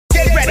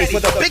ready for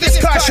the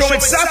biggest car show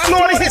in South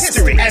Florida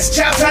history as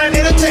Chowtime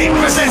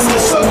Entertainment presents the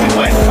Soaking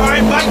Wet Car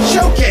and Bike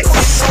Showcase.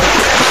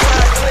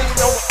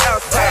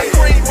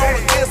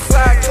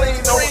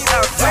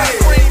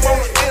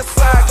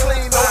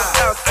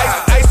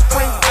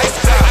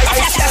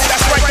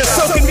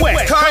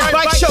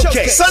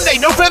 Sunday,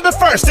 November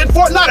 1st in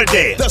Fort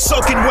Lauderdale. The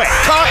Soaking Wet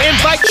Car and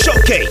Bike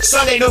Showcase.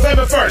 Sunday,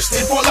 November 1st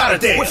in Fort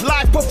Lauderdale. With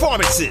live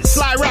performances,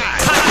 fly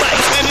rides,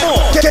 highlights, and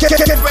more. Get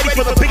ready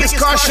for the biggest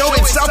car show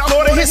in South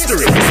Florida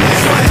history.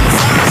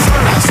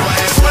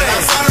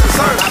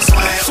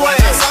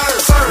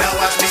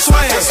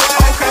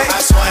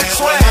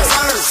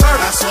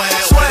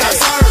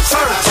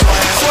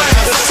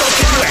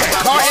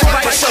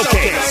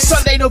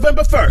 Sunday,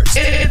 November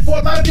 1st in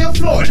Fort Lauderdale,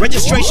 Florida.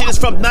 Registration is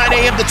from 9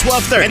 a.m. to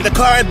 12:30, and the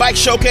Car and Bike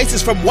Showcase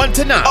is from 1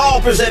 to 9. All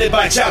presented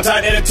by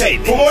Chowtime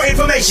Entertainment. For more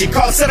information,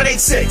 call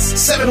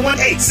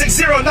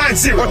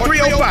 786-718-6090 or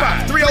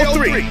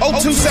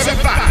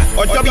 305-303-0275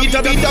 or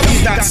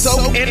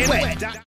www.soakinwet.com.